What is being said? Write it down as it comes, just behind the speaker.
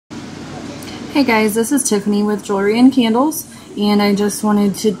Hey guys, this is Tiffany with Jewelry and Candles, and I just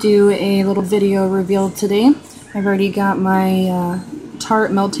wanted to do a little video reveal today. I've already got my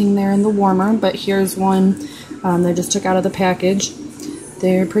Tart melting there in the warmer, but here's one that I just took out of the package.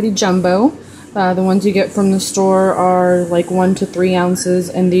 They're pretty jumbo. The ones you get from the store are like 1 to 3 ounces,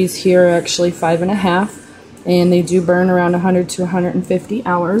 and these here are actually 5.5, and they do burn around 100 to 150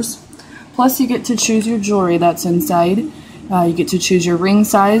 hours. Plus you get to choose your jewelry that's inside. You get to choose your ring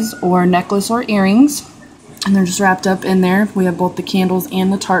size or necklace or earrings, and they're just wrapped up in there. We have both the candles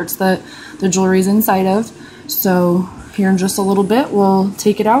and the tarts that the jewelry is inside of. So here in just a little bit we'll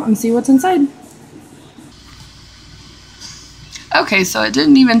take it out and see what's inside. Okay, so it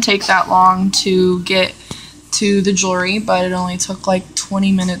didn't even take that long to get to the jewelry, but it only took like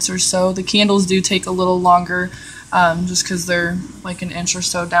 20 minutes or so. The candles do take a little longer just because they're like an inch or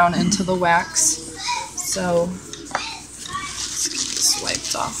so down into the wax. So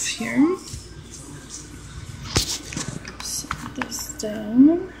wiped off here. Set this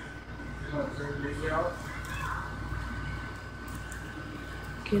down.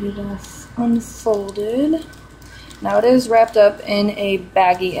 Get it all unfolded. Now it is wrapped up in a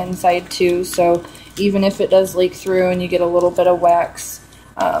baggie inside too, so even if it does leak through and you get a little bit of wax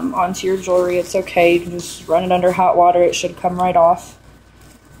onto your jewelry, it's okay. You can just run it under hot water. It should come right off.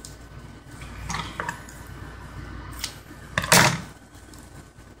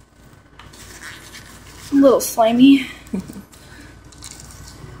 A little slimy.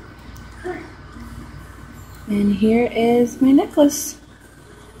 And here is my necklace.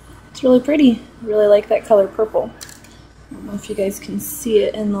 It's really pretty. I really like that color purple. I don't know if you guys can see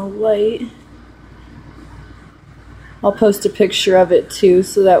it in the light. I'll post a picture of it too,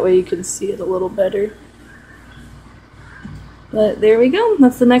 so that way you can see it a little better. But there we go.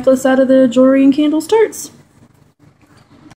 That's the necklace out of the Jewelry and Candles Tarts.